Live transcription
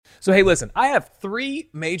So, hey, listen, I have three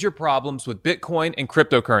major problems with Bitcoin and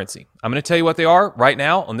cryptocurrency. I'm going to tell you what they are right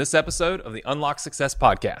now on this episode of the Unlock Success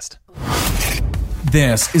Podcast.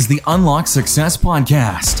 This is the Unlock Success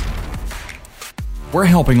Podcast. We're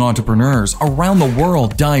helping entrepreneurs around the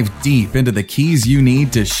world dive deep into the keys you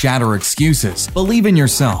need to shatter excuses, believe in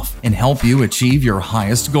yourself, and help you achieve your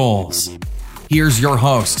highest goals. Here's your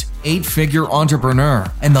host, 8-figure entrepreneur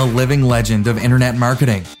and the living legend of internet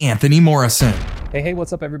marketing, Anthony Morrison. Hey,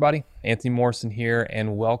 what's up, everybody? Anthony Morrison here,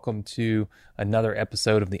 and welcome to another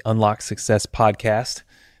episode of the Unlock Success Podcast.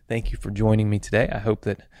 Thank you for joining me today. I hope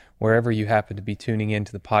that wherever you happen to be tuning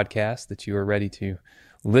into the podcast, that you are ready to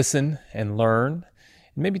listen and learn,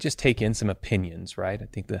 and maybe just take in some opinions, right? I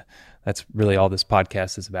think that's really all this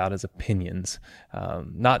podcast is about, is opinions.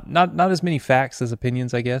 Not as many facts as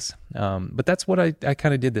opinions, I guess. But that's what I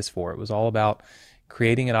kind of did this for. It was all about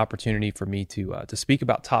creating an opportunity for me to speak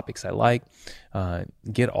about topics I like,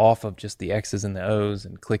 get off of just the X's and the O's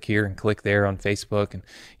and click here and click there on Facebook. And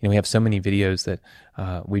we have so many videos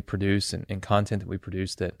that we produce and content that we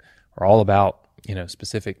produce that are all about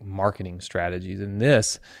specific marketing strategies. And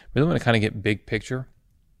this really want to kind of get big picture,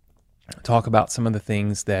 talk about some of the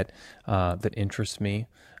things that that interest me,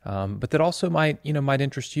 but that also might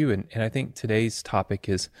interest you. And I think today's topic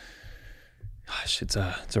is, it's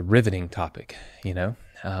a riveting topic.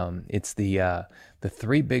 It's the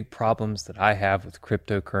three big problems that I have with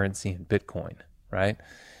cryptocurrency and Bitcoin. Right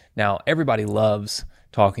now, everybody loves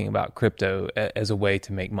talking about crypto as a way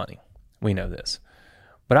to make money. We know this,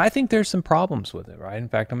 but I think there's some problems with it. Right. In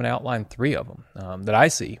fact, I'm going to outline three of them that I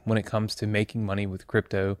see when it comes to making money with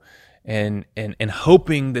crypto and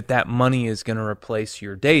hoping that money is going to replace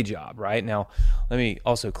your day job. Right now, let me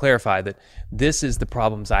also clarify that this is the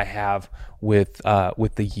problems I have with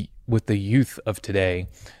the youth of today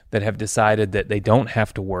that have decided that they don't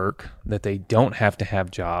have to work, that they don't have to have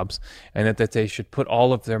jobs, and that they should put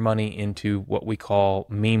all of their money into what we call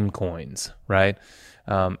meme coins, right?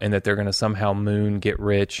 And that they're going to somehow get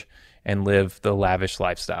rich, and live the lavish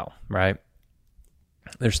lifestyle, right?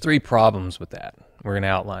 There's three problems with that. We're going to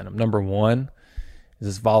outline them. Number one is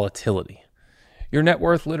this volatility. Your net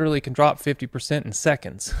worth literally can drop 50% in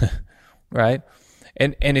seconds, right?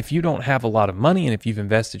 And if you don't have a lot of money, and if you've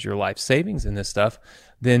invested your life savings in this stuff,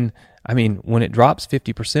 then, when it drops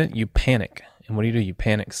 50%, you panic. And what do? You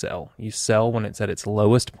panic sell. You sell when it's at its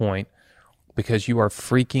lowest point because you are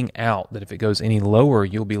freaking out that if it goes any lower,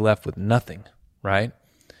 you'll be left with nothing, right?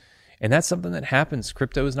 And that's something that happens.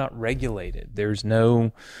 Crypto is not regulated. There's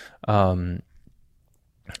no,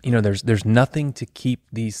 there's nothing to keep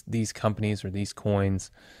these companies or these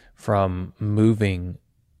coins from moving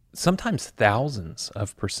sometimes thousands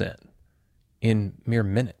of percent in mere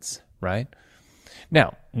minutes, right?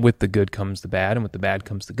 Now, with the good comes the bad, and with the bad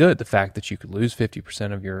comes the good. The fact that you could lose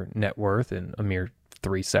 50% of your net worth in a mere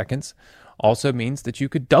 3 seconds also means that you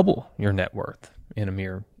could double your net worth in a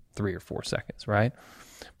mere 3 or 4 seconds, right?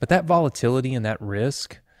 But that volatility and that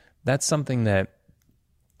risk, that's something that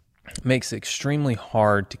makes it extremely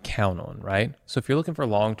hard to count on, right? So if you're looking for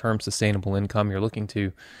long-term sustainable income, you're looking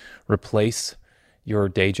to replace your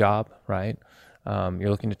day job, right?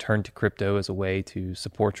 You're looking to turn to crypto as a way to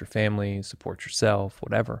support your family, support yourself,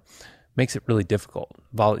 whatever. Makes it really difficult.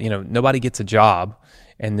 Nobody gets a job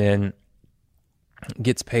and then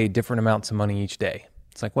gets paid different amounts of money each day.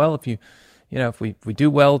 It's like, well, if we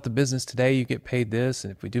do well at the business today, you get paid this,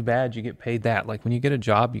 and if we do bad, you get paid that. Like when you get a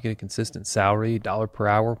job, you get a consistent salary, dollar per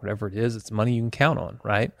hour, whatever it is. It's money you can count on,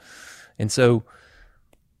 right? And so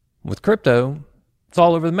with crypto, it's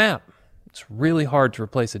all over the map. It's really hard to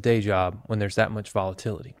replace a day job when there's that much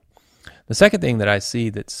volatility. The second thing that I see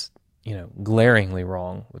that's glaringly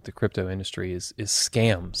wrong with the crypto industry is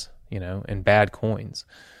scams, and bad coins.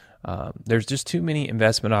 There's just too many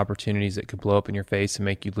investment opportunities that could blow up in your face and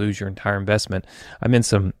make you lose your entire investment. I'm in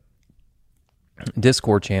some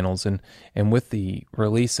Discord channels, and with the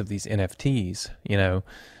release of these NFTs,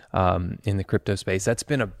 in the crypto space, that's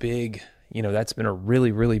been a big, that's been a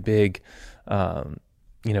really, really big,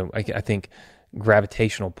 I think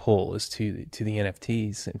gravitational pull is to the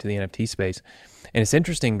NFTs and to the NFT space. And it's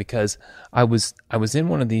interesting because I was in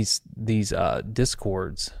one of these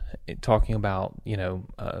Discords talking about,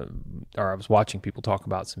 or I was watching people talk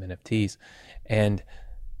about some NFTs, and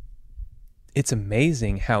it's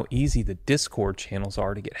amazing how easy the Discord channels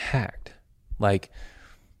are to get hacked. Like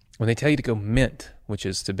when they tell you to go mint, which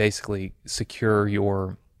is to basically secure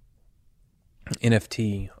your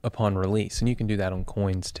NFT upon release, and you can do that on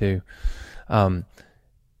coins too.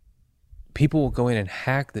 People will go in and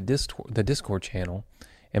hack the Discord channel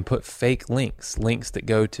and put fake links that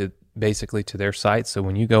go to basically to their site. So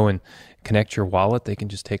when you go and connect your wallet, they can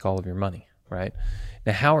just take all of your money, right?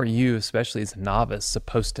 Now, how are you, especially as a novice,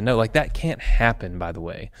 supposed to know? Like, that can't happen, by the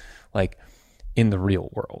way, like in the real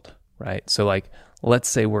world, right? So like, let's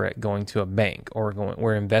say we're going to a bank or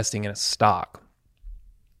we're investing in a stock.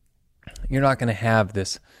 You're not going to have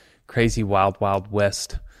this crazy wild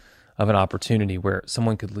west of an opportunity where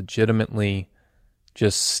someone could legitimately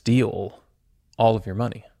just steal all of your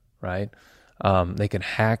money, right? They could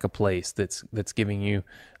hack a place that's giving you,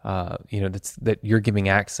 that you're giving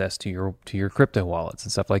access to your crypto wallets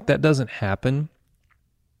and stuff like that. Doesn't happen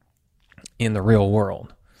in the real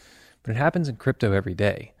world, but it happens in crypto every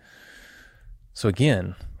day. So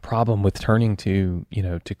again, problem with turning to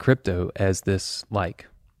crypto as this like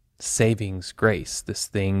savings grace, this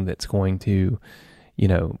thing that's going to,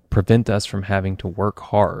 prevent us from having to work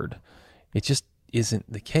hard. It just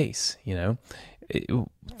isn't the case,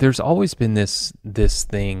 There's always been this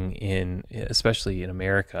thing especially in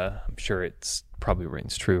America. I'm sure it's probably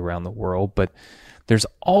rings true around the world, but there's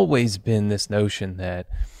always been this notion that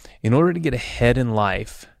in order to get ahead in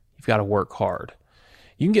life, you've got to work hard.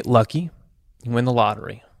 You can get lucky, you can win the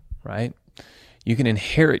lottery, right? You can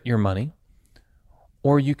inherit your money,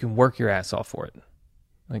 or you can work your ass off for it.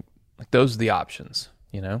 Like those are the options,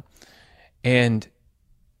 And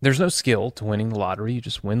there's no skill to winning the lottery. You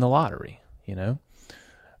just win the lottery,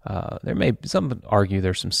 Some would argue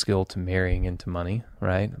there's some skill to marrying into money,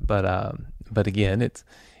 right? But again, it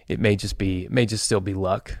may just still be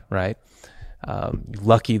luck, right?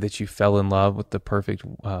 Lucky that you fell in love with the perfect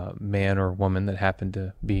man or woman that happened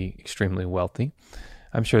to be extremely wealthy.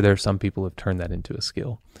 I'm sure there are some people who have turned that into a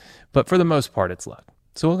skill, but for the most part, it's luck.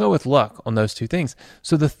 So we'll go with luck on those two things.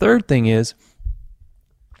 So the third thing is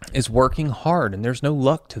working hard, and there's no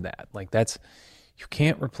luck to that. Like you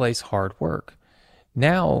can't replace hard work.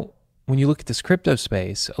 Now, when you look at this crypto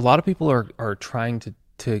space, a lot of people are trying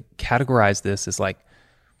to categorize this as like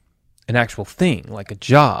an actual thing, like a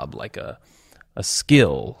job, like a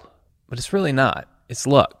skill, but it's really not. It's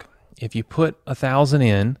luck. If you put 1,000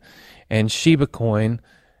 in and Shiba coin,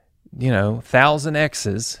 1,000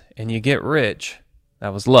 X's and you get rich,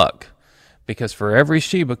 that was luck. Because for every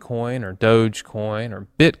Shiba coin or Dogecoin or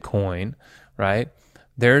Bitcoin, right,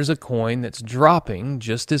 there's a coin that's dropping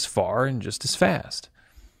just as far and just as fast.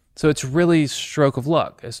 So it's really stroke of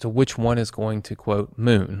luck as to which one is going to, quote,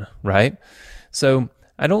 moon, right? So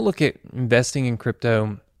I don't look at investing in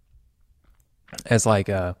crypto as like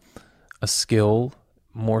a skill.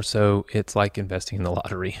 More so, it's like investing in the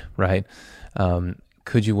lottery, right?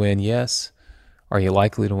 Could you win? Yes. Are you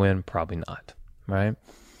likely to win? Probably not, right?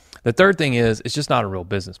 The third thing is, it's just not a real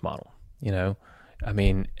business model. I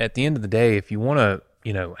mean, at the end of the day, if you want to,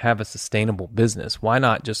 have a sustainable business, why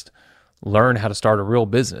not just learn how to start a real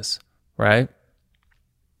business, right?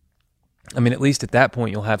 I mean, at least at that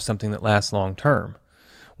point, you'll have something that lasts long term.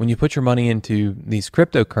 When you put your money into these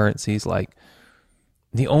cryptocurrencies, like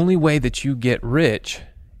the only way that you get rich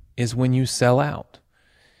is when you sell out,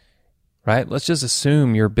 right? Let's just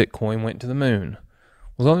assume your Bitcoin went to the moon.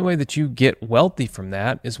 Well, the only way that you get wealthy from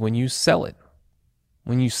that is when you sell it.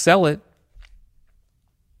 When you sell it,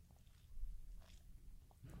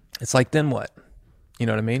 it's like, then what? You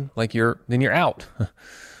know what I mean? Like then you're out.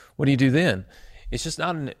 What do you do then? It's just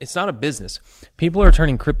it's not a business. People are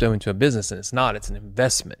turning crypto into a business, and it's not. It's an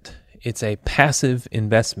investment. It's a passive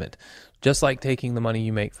investment, just like taking the money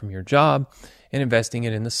you make from your job and investing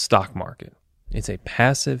it in the stock market. It's a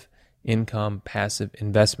passive income, passive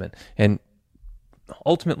investment. And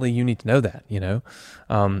ultimately, you need to know that,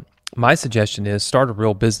 My suggestion is start a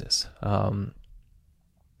real business.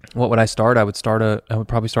 What would I start? I would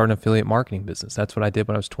probably start an affiliate marketing business. That's what I did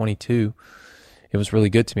when I was 22. It was really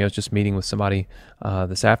good to me. I was just meeting with somebody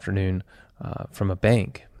this afternoon from a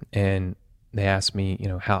bank, and they asked me,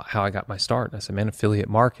 how I got my start. And I said, man, affiliate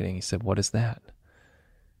marketing. He said, what is that?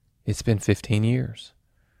 It's been 15 years.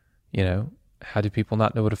 How do people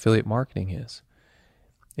not know what affiliate marketing is?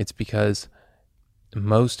 It's because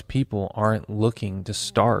most people aren't looking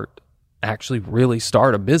to actually really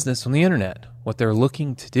start a business on the internet. What they're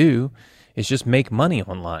looking to do is just make money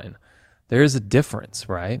online. There is a difference,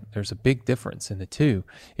 right? There's a big difference in the two.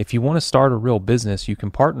 If you want to start a real business, you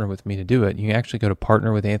can partner with me to do it. You can actually go to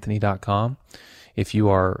partnerwithanthony.com. If you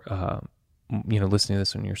are, listening to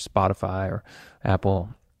this on your Spotify or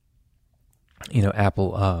Apple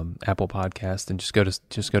Podcast, and just go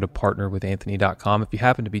to partnerwithanthony.com. If you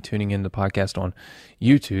happen to be tuning in the podcast on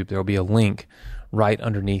YouTube, there will be a link right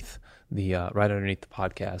underneath the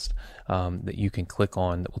podcast that you can click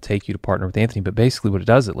on that will take you to Partner with Anthony. But basically what it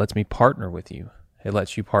does, it lets me partner with you It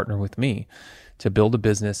lets you partner with me to build a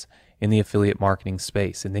business in the affiliate marketing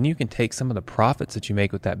space. And then you can take some of the profits that you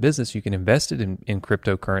make with that business, you can invest it in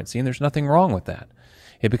cryptocurrency, and there's nothing wrong with that.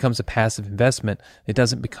 It becomes a passive investment. It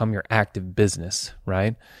doesn't become your active business,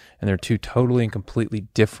 right? And they're two totally and completely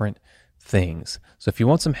different things. So if you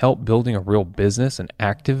want some help building a real business, an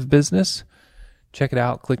active business, check it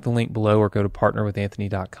out. Click the link below or go to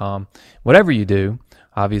partnerwithanthony.com. Whatever you do,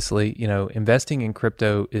 obviously, investing in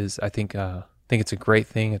crypto is, I think it's a great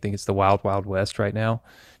thing. I think it's the wild, wild west right now.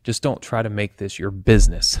 Just don't try to make this your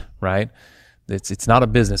business, right? It's not a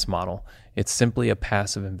business model. It's simply a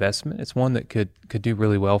passive investment. It's one that could do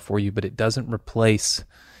really well for you, but it doesn't replace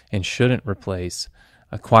and shouldn't replace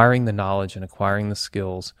acquiring the knowledge and acquiring the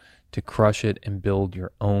skills to crush it and build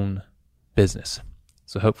your own business.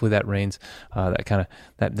 So hopefully that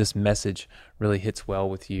this message really hits well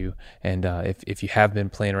with you. And if you have been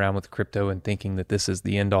playing around with crypto and thinking that this is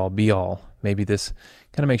the end all be all, maybe this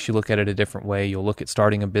kind of makes you look at it a different way. You'll look at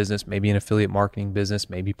starting a business, maybe an affiliate marketing business,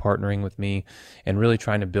 maybe partnering with me, and really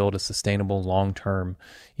trying to build a sustainable long-term,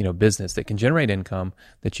 business that can generate income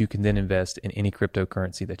that you can then invest in any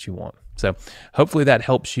cryptocurrency that you want. So hopefully that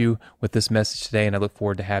helps you with this message today, and I look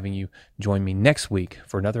forward to having you join me next week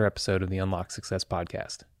for another episode of the Unlock Success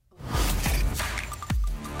Podcast.